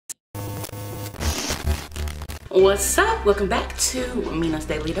What's up? Welcome back to Mena's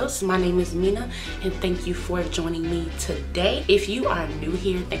Daily Dose. My name is Mena and thank you for joining me today. If you are new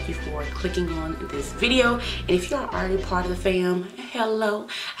here, thank you for clicking on this video. And if you are already part of the fam, hello,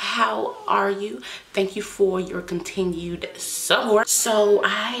 how are you? Thank you for your continued support. So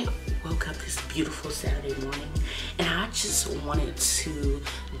I woke up this beautiful Saturday morning and I just wanted to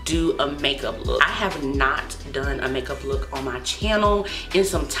do a makeup look. I have not done a makeup look on my channel in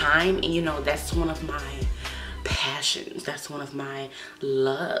some time, and you know that's one of my passions, that's one of my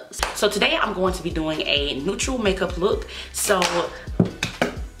loves. So today I'm going to be doing a neutral makeup look. So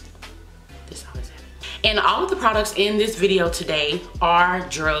this always happens. And all of the products in this video today are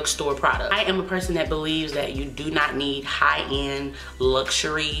drugstore products. I am a person that believes that you do not need high-end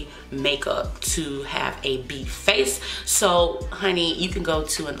luxury makeup to have a beat face. So honey, you can go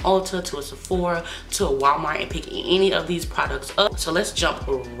to an Ulta, to a Sephora, to a Walmart and pick any of these products up. So let's jump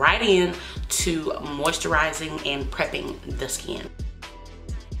right in to moisturizing and prepping the skin.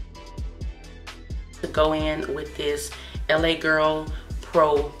 To go in with this LA Girl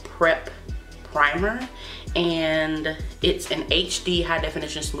Pro Prep Primer, and it's an HD high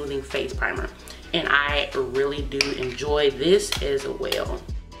definition smoothing face primer, and I really do enjoy this as well.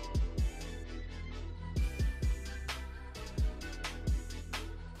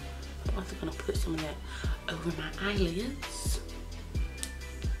 I'm also gonna put some of that over my eyelids.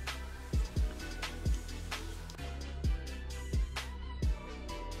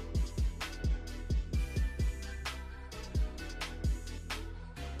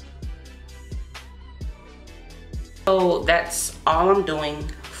 So that's all I'm doing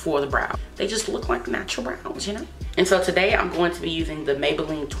for the brow. They just look like natural brows, you know? And so today I'm going to be using the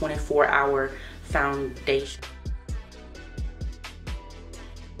Maybelline 24-Hour Foundation.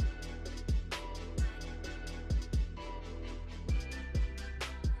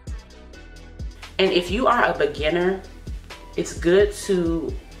 And if you are a beginner, it's good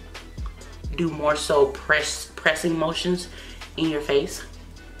to do more so pressing motions in your face.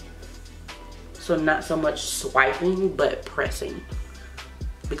 So not so much swiping, but pressing,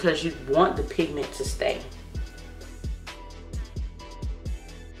 because you want the pigment to stay.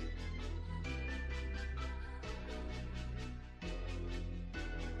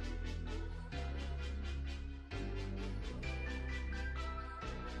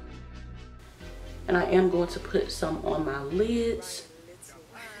 And I am going to put some on my lids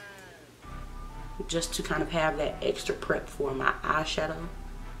just to kind of have that extra prep for my eyeshadow.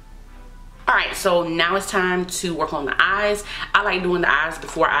 Alright, so now it's time to work on the eyes. I like doing the eyes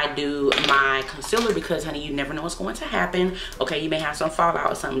before I do my concealer because, honey, you never know what's going to happen. Okay, you may have some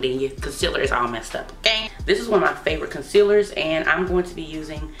fallout or something, then your concealer is all messed up, okay? This is one of my favorite concealers, and I'm going to be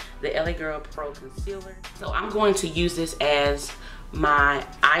using the LA Girl Pro Concealer. So I'm going to use this as my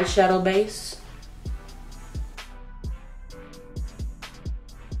eyeshadow base.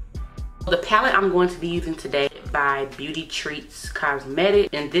 The palette I'm going to be using today by Beauty Treats Cosmetics,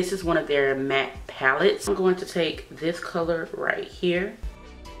 and this is one of their matte palettes. I'm going to take this color right here.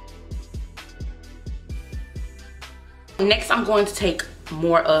 Next, I'm going to take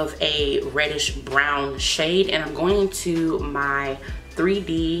more of a reddish brown shade, and I'm going into my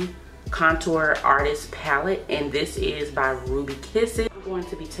 3D Contour Artist palette, and this is by Ruby Kisses. I'm going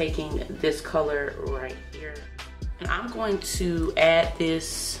to be taking this color right here, and I'm going to add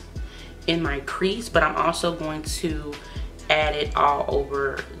this in my crease, but I'm also going to add it all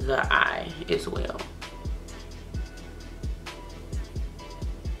over the eye as well.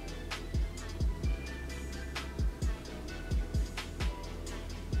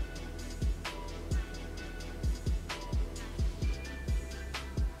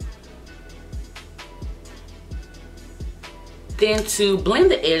 Then to blend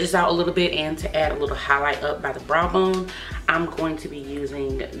the edges out a little bit and to add a little highlight up by the brow bone, I'm going to be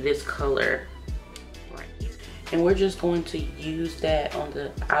using this color right here. And we're just going to use that on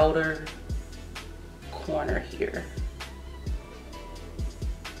the outer corner here.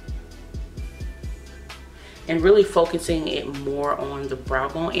 And really focusing it more on the brow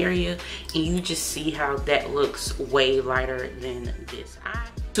bone area, and you just see how that looks way lighter than this eye.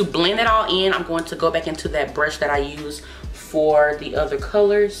 To blend it all in, I'm going to go back into that brush that I use for the other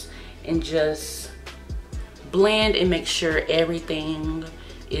colors and just blend and make sure everything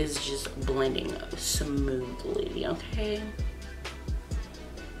is just blending smoothly, okay?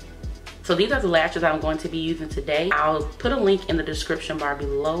 So these are the lashes I'm going to be using today. I'll put a link in the description bar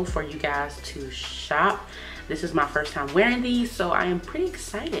below for you guys to shop. This is my first time wearing these, so I am pretty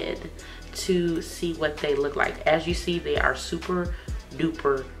excited to see what they look like. As you see, they are super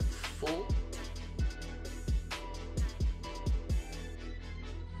duper full.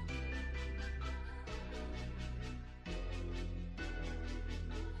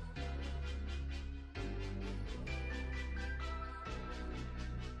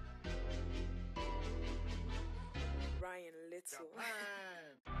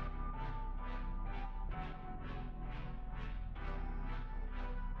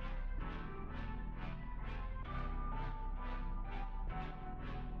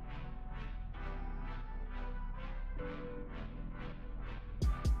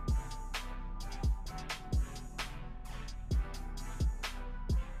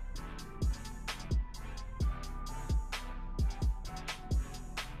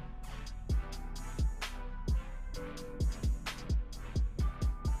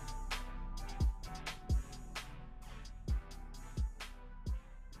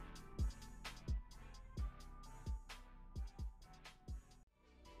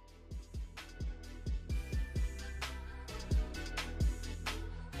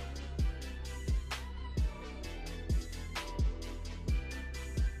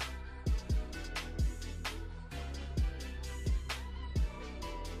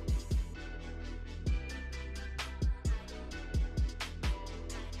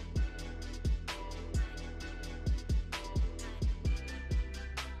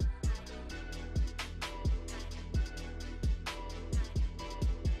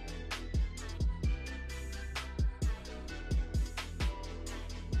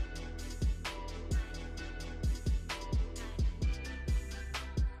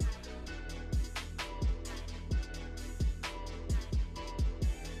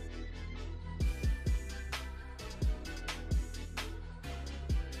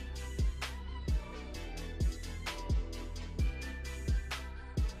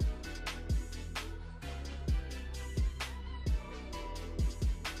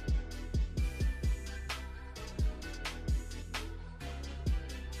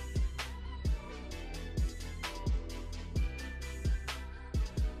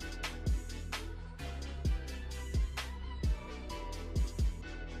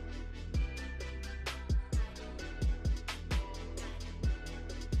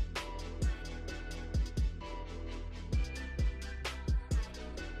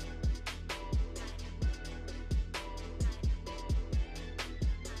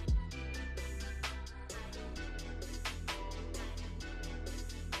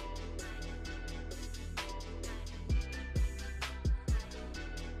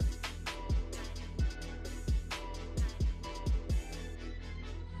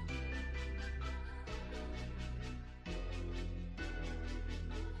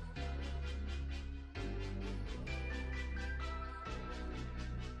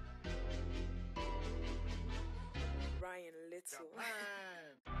 Little.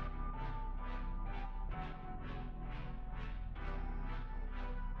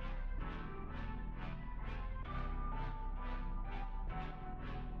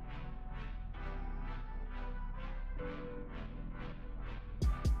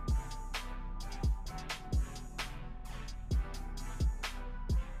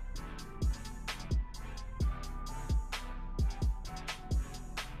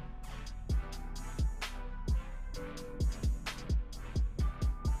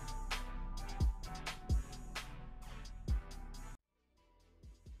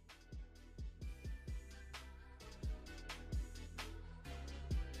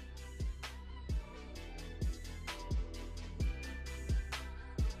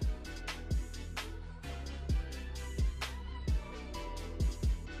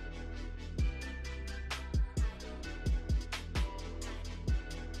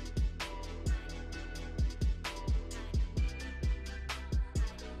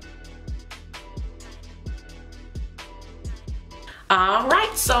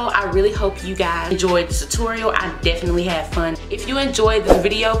 Alright, so I really hope you guys enjoyed this tutorial. I definitely had fun. If you enjoyed the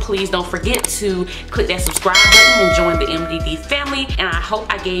video, please don't forget to click that subscribe button and join the MDD family. And I hope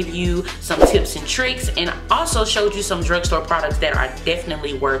I gave you some tips and tricks and also showed you some drugstore products that are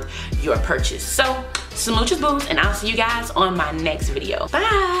definitely worth your purchase. So, smooches boos, and I'll see you guys on my next video.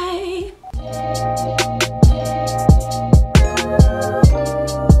 Bye!